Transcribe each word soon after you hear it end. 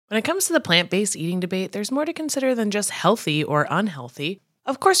When it comes to the plant-based eating debate, there's more to consider than just healthy or unhealthy.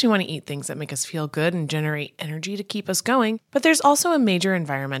 Of course, we want to eat things that make us feel good and generate energy to keep us going, but there's also a major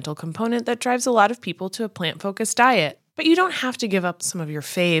environmental component that drives a lot of people to a plant-focused diet. But you don't have to give up some of your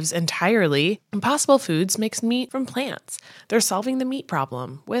faves entirely. Impossible Foods makes meat from plants. They're solving the meat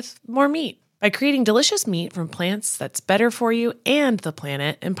problem with more meat. By creating delicious meat from plants that's better for you and the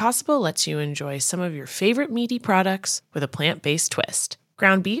planet, Impossible lets you enjoy some of your favorite meaty products with a plant-based twist.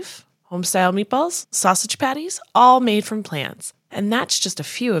 Ground beef, home-style meatballs, sausage patties, all made from plants. And that's just a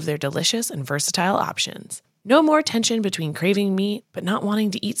few of their delicious and versatile options. No more tension between craving meat but not wanting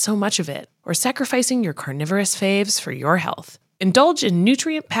to eat so much of it, or sacrificing your carnivorous faves for your health. Indulge in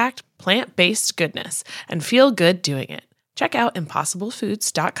nutrient-packed, plant-based goodness and feel good doing it. Check out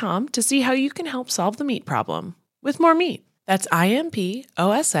ImpossibleFoods.com to see how you can help solve the meat problem with more meat. That's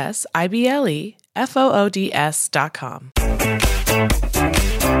ImpossibleFoods.com.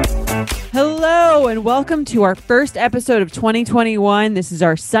 Hello and welcome to our first episode of 2021. This is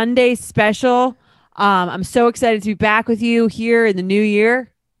our Sunday special. I'm so excited to be back with you here in the new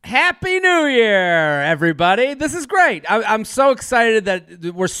year. Happy New Year, everybody. This is great. I'm so excited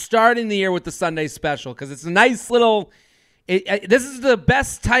that we're starting the year with the Sunday special because it's a nice little... this is the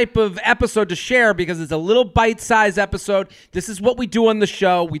best type of episode to share because it's a little bite-sized episode. This is what we do on the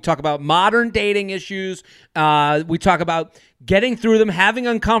show. We talk about modern dating issues. We talk about getting through them, having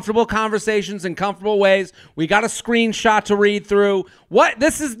uncomfortable conversations in comfortable ways. We got a screenshot to read through.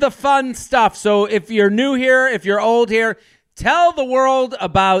 This is the fun stuff. So if you're new here, if you're old here, tell the world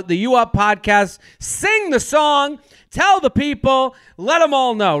about the U Up podcast. Sing the song. Tell the people. Let them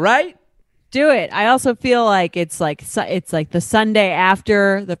all know, right? Do it. I also feel like it's like the Sunday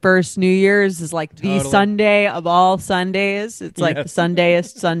after the first New Year's is like the Sunday of all Sundays. It's like the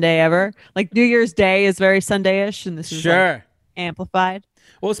Sundayest Sunday ever. Like New Year's Day is very Sunday-ish, and this is like amplified.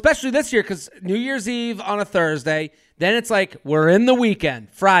 Well, especially this year because New Year's Eve on a Thursday, then it's like we're in the weekend,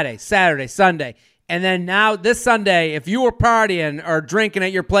 Friday, Saturday, Sunday. And then now this Sunday, if you were partying or drinking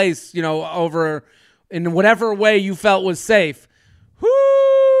at your place, over in whatever way you felt was safe,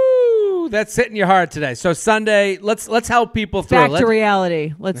 that's hitting your heart today. So Sunday, let's help people through. Back to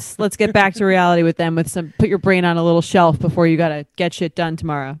reality. Let's get back to reality with them. Put your brain on a little shelf before you gotta get shit done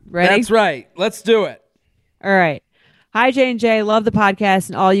tomorrow. Ready? That's right. Let's do it. All right. Hi J&J. Love the podcast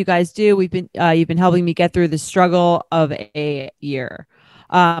and all you guys do. You've been helping me get through the struggle of a year.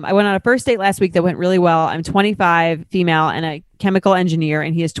 I went on a first date last week that went really well. I'm 25, female, and a chemical engineer,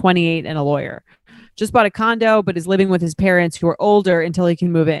 and he is 28 and a lawyer. Just bought a condo, but is living with his parents who are older until he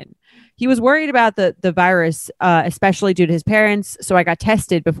can move in. He was worried about the virus, especially due to his parents. So I got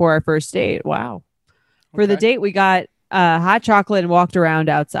tested before our first date. Wow. For the date, we got hot chocolate and walked around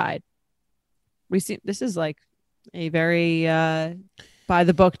outside. This is like a very by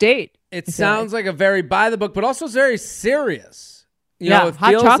the book date. It sounds like a very by the book, but also very serious. It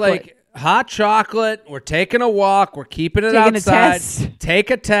hot feels chocolate. like hot chocolate. We're taking a walk. We're keeping it outside. Take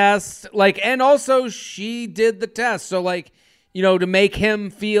a test. And also she did the test. So to make him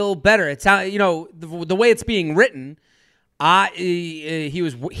feel better. It's how, the way it's being written, he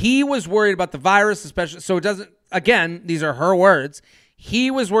was worried about the virus, especially. So it doesn't, again, these are her words. He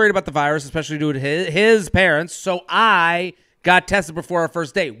was worried about the virus, especially due to his parents. So I got tested before our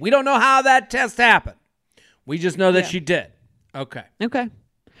first date. We don't know how that test happened. We just know that she did. Okay.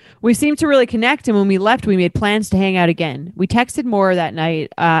 We seemed to really connect, and when we left, we made plans to hang out again. We texted more that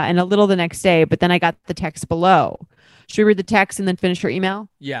night and a little the next day, but then I got the text below. Should we read the text and then finish her email?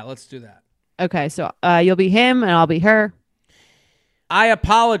 Yeah, let's do that. Okay, so you'll be him and I'll be her. I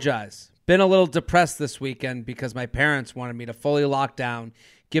apologize. Been a little depressed this weekend because my parents wanted me to fully lock down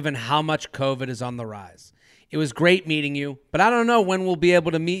given how much COVID is on the rise. It was great meeting you, but I don't know when we'll be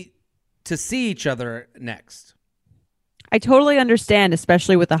able to see each other next. I totally understand,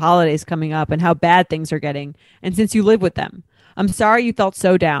 especially with the holidays coming up and how bad things are getting, and since you live with them. I'm sorry you felt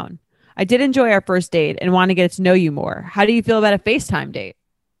so down. I did enjoy our first date and want to get to know you more. How do you feel about a FaceTime date?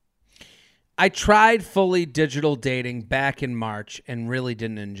 I tried fully digital dating back in March and really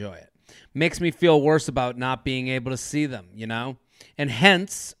didn't enjoy it. Makes me feel worse about not being able to see them, and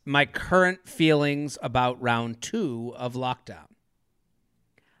hence my current feelings about round 2 of lockdown.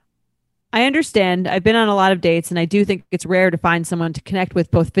 I understand. I've been on a lot of dates, and I do think it's rare to find someone to connect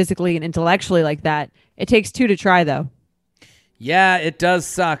with both physically and intellectually like that. It takes 2 to try, though. Yeah, it does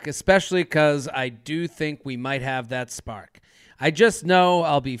suck, especially because I do think we might have that spark. I just know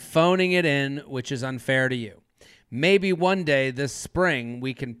I'll be phoning it in, which is unfair to you. Maybe one day this spring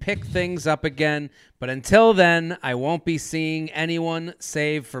we can pick things up again, but until then, I won't be seeing anyone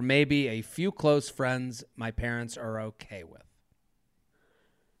save for maybe a few close friends my parents are okay with.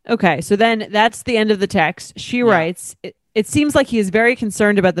 Okay, so then that's the end of the text. She writes, it seems like he is very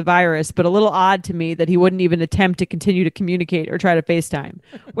concerned about the virus, but a little odd to me that he wouldn't even attempt to continue to communicate or try to FaceTime.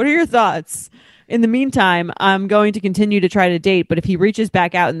 What are your thoughts? In the meantime, I'm going to continue to try to date, but if he reaches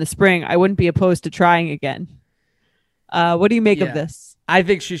back out in the spring, I wouldn't be opposed to trying again. What do you make of this? I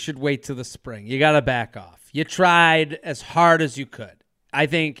think she should wait till the spring. You got to back off. You tried as hard as you could. I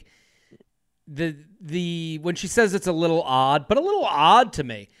think when she says it's a little odd, but a little odd to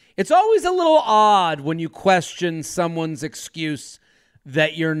me. It's always a little odd when you question someone's excuse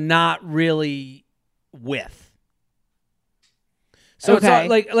that you're not really with. So Okay.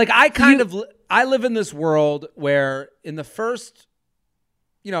 it's like I live in this world where in the first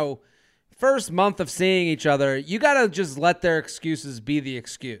month of seeing each other, you got to just let their excuses be the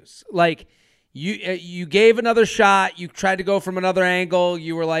excuse. Like you gave another shot, you tried to go from another angle,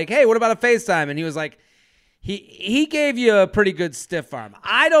 you were like, "Hey, what about a FaceTime?" And he was like, He gave you a pretty good stiff arm.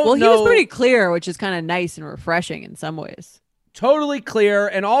 I don't know. Well, he was pretty clear, which is kind of nice and refreshing in some ways. Totally clear.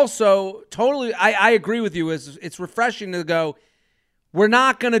 And also totally, I agree with you. It's refreshing to go, we're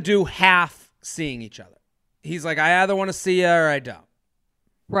not going to do half seeing each other. He's like, I either want to see you or I don't.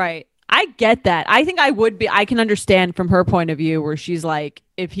 Right. I get that. I think I can understand from her point of view where she's like,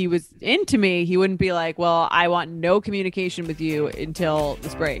 if he was into me, he wouldn't be like, well, I want no communication with you until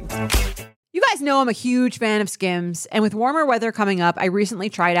the spring. You guys know I'm a huge fan of Skims, and with warmer weather coming up, I recently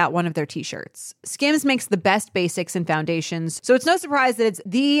tried out one of their t-shirts. Skims makes the best basics and foundations, so it's no surprise that it's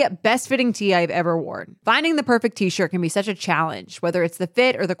the best fitting tee I've ever worn. Finding the perfect t-shirt can be such a challenge, whether it's the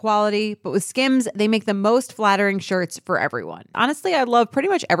fit or the quality, but with Skims, they make the most flattering shirts for everyone. Honestly, I love pretty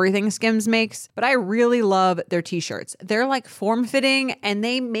much everything Skims makes, but I really love their t-shirts. They're like form-fitting, and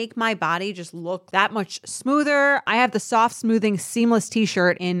they make my body just look that much smoother. I have the soft, smoothing, seamless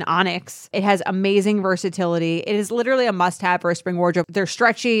t-shirt in Onyx. It has amazing versatility. It is literally a must-have for a spring wardrobe. They're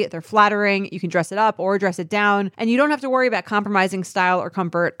stretchy, they're flattering, you can dress it up or dress it down, and you don't have to worry about compromising style or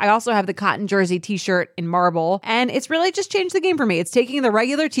comfort. I also have the cotton jersey t-shirt in marble, and it's really just changed the game for me. It's taking the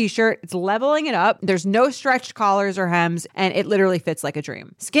regular t-shirt, it's leveling it up, there's no stretched collars or hems, and it literally fits like a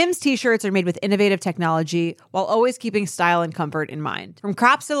dream. Skims t-shirts are made with innovative technology while always keeping style and comfort in mind. From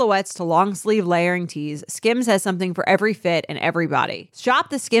crop silhouettes to long sleeve layering tees, Skims has something for every fit and every body. Shop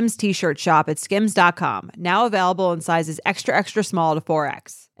the Skims t-shirt shop at skims.com, now available in sizes extra, extra small to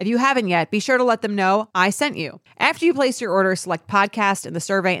 4X. If you haven't yet, be sure to let them know I sent you. After you place your order, select podcast in the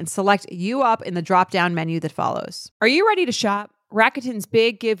survey and select you up in the drop-down menu that follows. Are you ready to shop? Rakuten's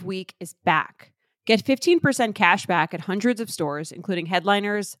Big Give Week is back. Get 15% cash back at hundreds of stores, including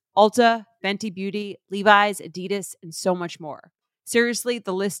Headliners, Ulta, Fenty Beauty, Levi's, Adidas, and so much more. Seriously,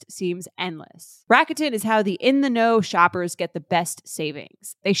 the list seems endless. Rakuten is how the in-the-know shoppers get the best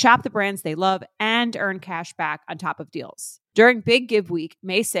savings. They shop the brands they love and earn cash back on top of deals. During Big Give Week,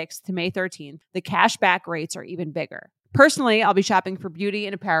 May 6th to May 13th, the cash back rates are even bigger. Personally, I'll be shopping for beauty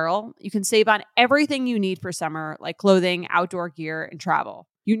and apparel. You can save on everything you need for summer, like clothing, outdoor gear, and travel.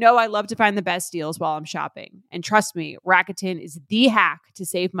 You know I love to find the best deals while I'm shopping. And trust me, Rakuten is the hack to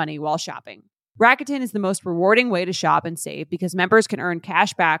save money while shopping. Rakuten is the most rewarding way to shop and save because members can earn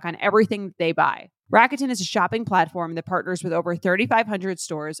cash back on everything that they buy. Rakuten is a shopping platform that partners with over 3,500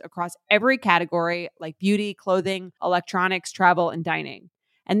 stores across every category like beauty, clothing, electronics, travel, and dining.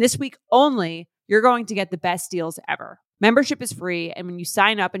 And this week only, you're going to get the best deals ever. Membership is free, and when you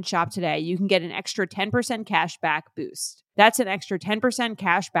sign up and shop today, you can get an extra 10% cash back boost. That's an extra 10%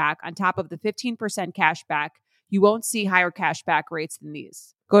 cash back on top of the 15% cash back. You won't see higher cash back rates than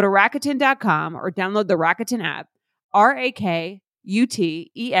these. Go to Rakuten.com or download the Rakuten app. Rakuten.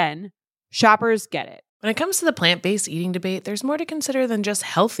 Shoppers get it. When it comes to the plant-based eating debate, there's more to consider than just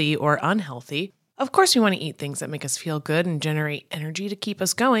healthy or unhealthy. Of course, we want to eat things that make us feel good and generate energy to keep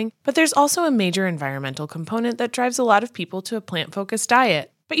us going, but there's also a major environmental component that drives a lot of people to a plant-focused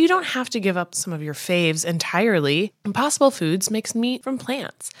diet. But you don't have to give up some of your faves entirely. Impossible Foods makes meat from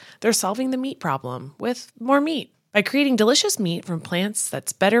plants. They're solving the meat problem with more meat. By creating delicious meat from plants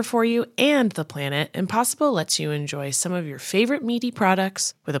that's better for you and the planet, Impossible lets you enjoy some of your favorite meaty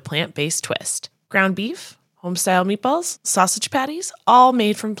products with a plant-based twist. Ground beef, home-style meatballs, sausage patties, all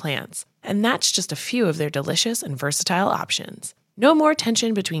made from plants. And that's just a few of their delicious and versatile options. No more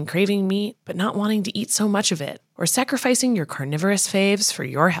tension between craving meat but not wanting to eat so much of it, or sacrificing your carnivorous faves for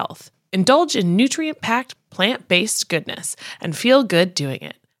your health. Indulge in nutrient-packed, plant-based goodness and feel good doing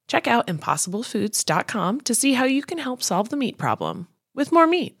it. Check out ImpossibleFoods.com to see how you can help solve the meat problem with more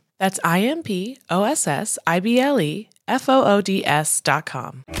meat. That's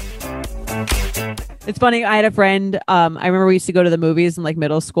ImpossibleFoods.com. It's funny. I had a friend. I remember we used to go to the movies in like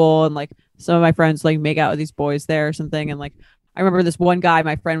middle school, and like some of my friends like make out with these boys there or something. And like I remember this one guy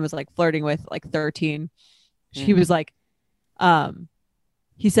my friend was like flirting with, like 13. He was like,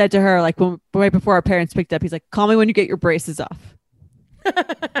 he said to her, like, right before our parents picked up, he's like, call me when you get your braces off.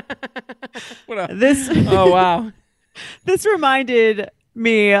 Oh, wow. This reminded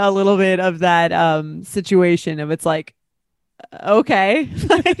me a little bit of that situation of, it's like, okay,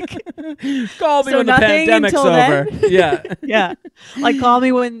 like, call me so when the pandemic's over. Yeah. Yeah. Like, call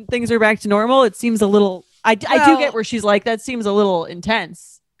me when things are back to normal. It seems a little, I do get where she's like, that seems a little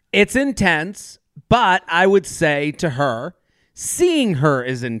intense. It's intense, but I would say to her, seeing her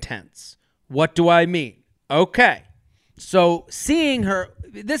is intense. What do I mean? Okay. So seeing her,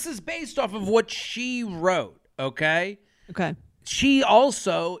 this is based off of what she wrote, okay? Okay. She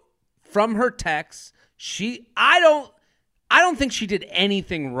also, from her texts, I don't think she did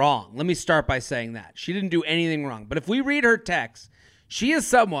anything wrong. Let me start by saying that. She didn't do anything wrong. But if we read her text, she is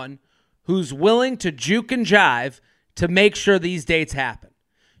someone who's willing to juke and jive to make sure these dates happen.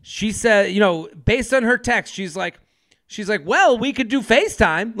 She said, based on her text, she's like, well, we could do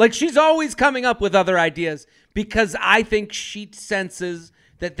FaceTime. Like, she's always coming up with other ideas because I think she senses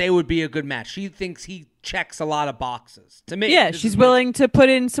that they would be a good match. She thinks he checks a lot of boxes. To me, yeah, she's willing to put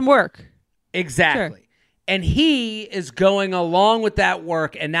in some work. Exactly. Sure. And he is going along with that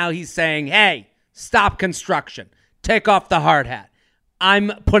work, and now he's saying, hey, stop construction. Take off the hard hat.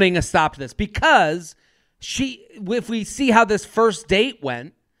 I'm putting a stop to this because if we see how this first date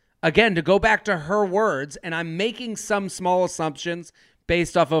went, again, to go back to her words, and I'm making some small assumptions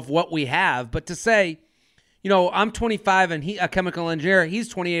based off of what we have, but to say, I'm 25 and a chemical engineer, he's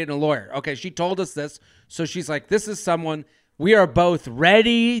 28 and a lawyer. Okay, she told us this, so she's like, this is someone, we are both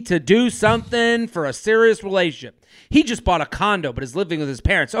ready to do something for a serious relationship. He just bought a condo, but is living with his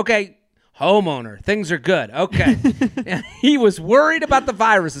parents. Okay, homeowner, things are good. Okay. He was worried about the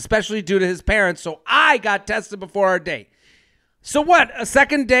virus, especially due to his parents, so I got tested before our date. So what? A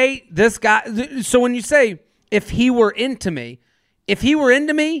second date? This guy. So when you say, if he were into me,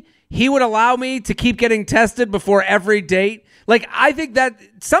 he would allow me to keep getting tested before every date. Like, I think that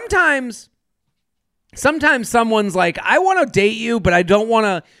sometimes someone's like, I want to date you, but I don't want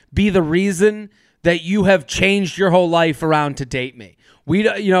to be the reason that you have changed your whole life around to date me. So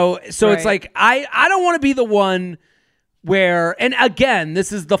right. It's like, I don't want to be the one where, and again,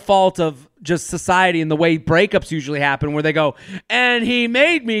 this is the fault of just society and the way breakups usually happen, where they go, and he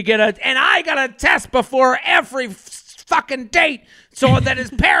made me and I got a test before every fucking date so that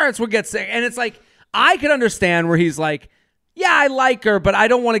his parents would get sick. And it's like, I can understand where he's like, yeah, I like her, but I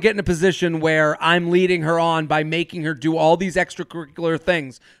don't want to get in a position where I'm leading her on by making her do all these extracurricular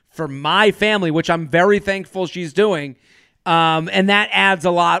things for my family, which I'm very thankful she's doing. And that adds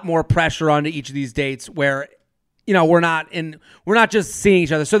a lot more pressure onto each of these dates where, we're not just seeing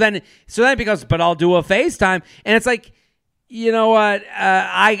each other. So then it becomes, but I'll do a FaceTime. And it's like, you know what?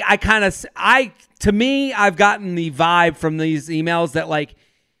 To me, I've gotten the vibe from these emails that, like,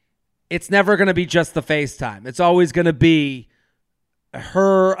 it's never going to be just the FaceTime. It's always going to be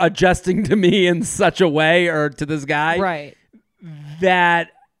her adjusting to me in such a way, or to this guy, right, that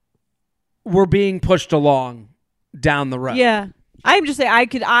we're being pushed along down the road. Yeah. I'm just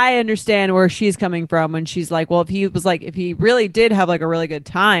saying, I understand where she's coming from when she's like, well, if he really did have like a really good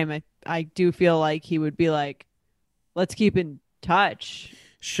time, I do feel like he would be like, let's keep in touch.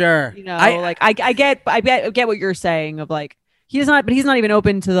 Sure. I get what you're saying of like, he's not even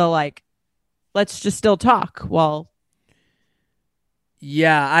open to the like, let's just still talk. Well,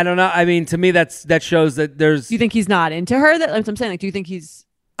 yeah, I don't know. I mean, to me, that shows that there's. Do you think he's not into her? That's what I'm saying. Like, do you think he's?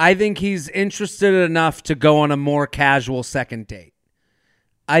 I think he's interested enough to go on a more casual second date.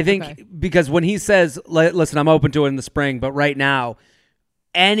 I think because when he says, listen, I'm open to it in the spring, but right now,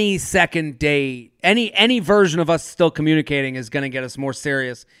 any second date, any version of us still communicating is going to get us more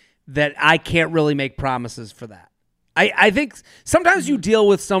serious, that I can't really make promises for that. I think sometimes you deal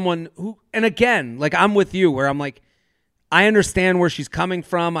with someone who, and again, like I'm with you where I'm like, I understand where she's coming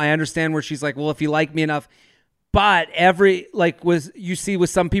from. I understand where she's like, well, if you like me enough. But you see with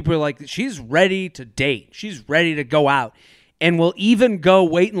some people, like, she's ready to date. She's ready to go out and will even go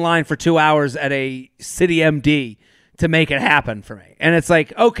wait in line for 2 hours at a city MD to make it happen for me. And it's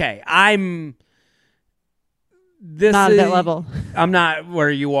like, okay, I'm not at that level. I'm not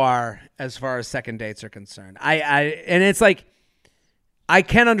where you are as far as second dates are concerned. And it's like, I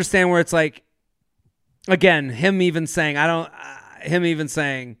can understand where it's like, again, him even saying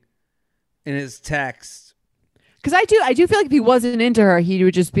in his text. Because I do feel like if he wasn't into her, he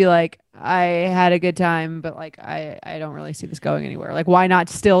would just be like, I had a good time, but like, I don't really see this going anywhere. Like, why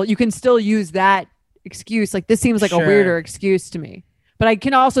not you can still use that excuse. Like, this seems like a weirder excuse to me, but I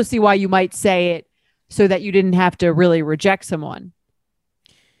can also see why you might say it so that you didn't have to really reject someone.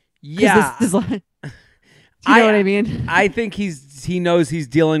 Yeah. Do you know what I mean? I think he knows he's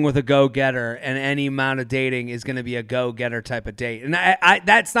dealing with a go-getter, and any amount of dating is going to be a go-getter type of date. And I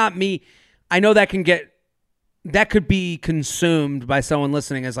that's not me. I know that could be consumed by someone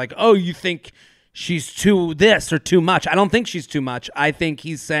listening as like, oh, you think she's too this or too much. I don't think she's too much. I think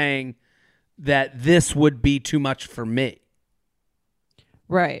he's saying that this would be too much for me.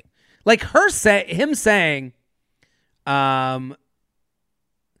 Right. Like him saying, I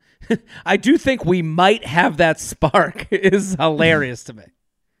do think we might have that spark is hilarious to me.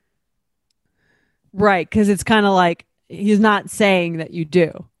 Right, because it's kind of like he's not saying that you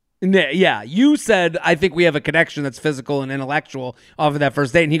do. Yeah, you said, I think we have a connection that's physical and intellectual off of that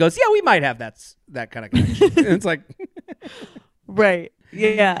first date. And he goes, yeah, we might have that kind of connection. And it's like... Right.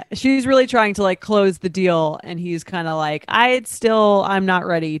 Yeah. She's really trying to like close the deal. And he's kind of like, I'm not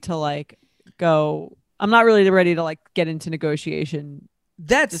ready to like go. I'm not really ready to like get into negotiation.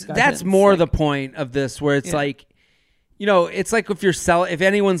 That's more the point of this, where it's like, you know, it's like if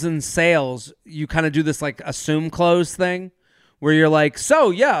anyone's in sales, you kind of do this like assume close thing where you're like,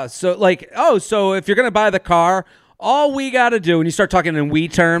 so if you're going to buy the car, all we got to do, and you start talking in we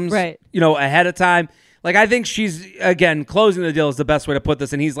terms, right, you know, ahead of time. Like, I think she's, again, closing the deal is the best way to put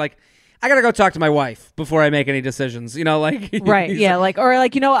this. And he's like, I got to go talk to my wife before I make any decisions, you know, like. Right. Yeah.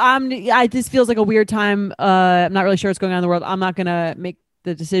 This feels like a weird time. I'm not really sure what's going on in the world. I'm not going to make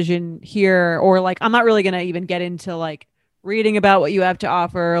the decision here, or like, I'm not really going to even get into like reading about what you have to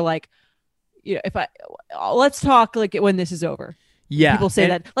offer. Like, you know, let's talk like when this is over. Yeah. People say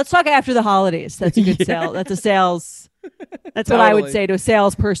that. Let's talk after the holidays. That's a good sale. That's a sales. That's totally what I would say to a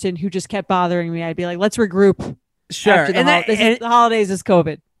salesperson who just kept bothering me. I'd be like, let's regroup. Sure. After the holidays is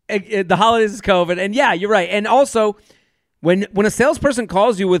COVID. The holidays is COVID. And yeah, you're right. And also, when a salesperson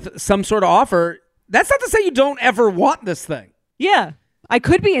calls you with some sort of offer, that's not to say you don't ever want this thing. Yeah. I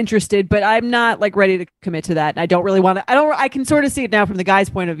could be interested, but I'm not like ready to commit to that. And I don't really want to. I can sort of see it now from the guy's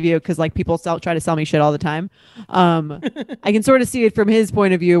point of view, because like people try to sell me shit all the time. I can sort of see it from his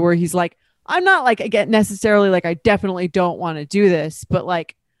point of view, where he's like, I'm not like, again, necessarily like, I definitely don't want to do this, but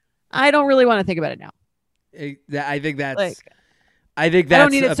like, I don't really want to think about it now. I think that's like, I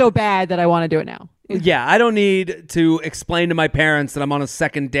don't need it so bad that I want to do it now. Yeah, I don't need to explain to my parents that I'm on a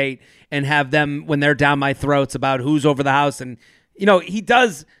second date and have them, when they're down my throats about who's over the house. And, you know,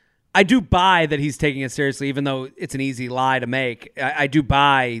 I do buy that he's taking it seriously, even though it's an easy lie to make. I do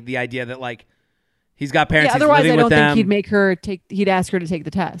buy the idea that, like, he's got parents. Yeah, otherwise, he's living with them. I don't think he'd ask her to take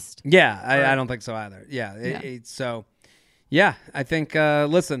the test. Yeah, I don't think so either. Yeah. So, yeah, I think,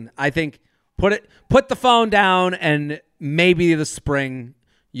 listen, I think put the phone down, and maybe this spring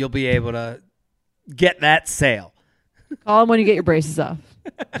you'll be able to get that sale. Call him when you get your braces off.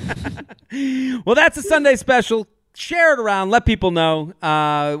 Well, that's a Sunday special. Share it around. Let people know.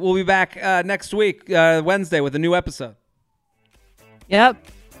 We'll be back next week, Wednesday, with a new episode. Yep.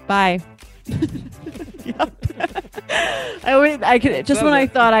 Bye. Yep. I could just when I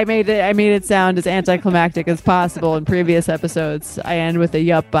thought I made it sound as anticlimactic as possible in previous episodes, I end with a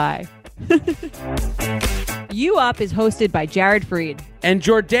yup bye. You Up is hosted by Jared Freed and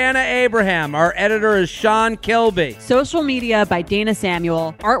Jordana Abraham. Our editor is Sean Kilby. Social media by Dana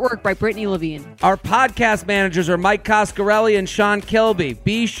Samuel. Artwork by Brittany Levine. Our podcast managers are Mike Coscarelli and Sean Kilby.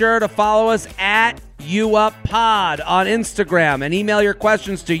 Be sure to follow us at UUpPod on Instagram and email your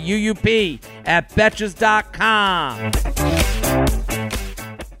questions to uup@betches.com.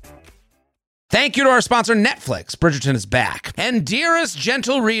 Thank you to our sponsor, Netflix. Bridgerton is back. And dearest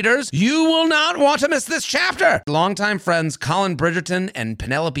gentle readers, you will not want to miss this chapter. Longtime friends Colin Bridgerton and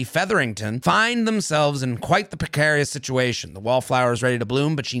Penelope Featherington find themselves in quite the precarious situation. The wallflower is ready to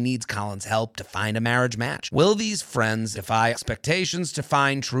bloom, but she needs Colin's help to find a marriage match. Will these friends defy expectations to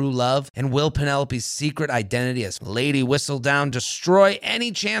find true love? And will Penelope's secret identity as Lady Whistledown destroy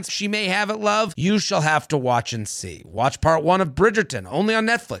any chance she may have at love? You shall have to watch and see. Watch part 1 of Bridgerton, only on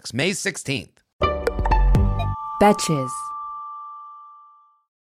Netflix, May 16th. Betches.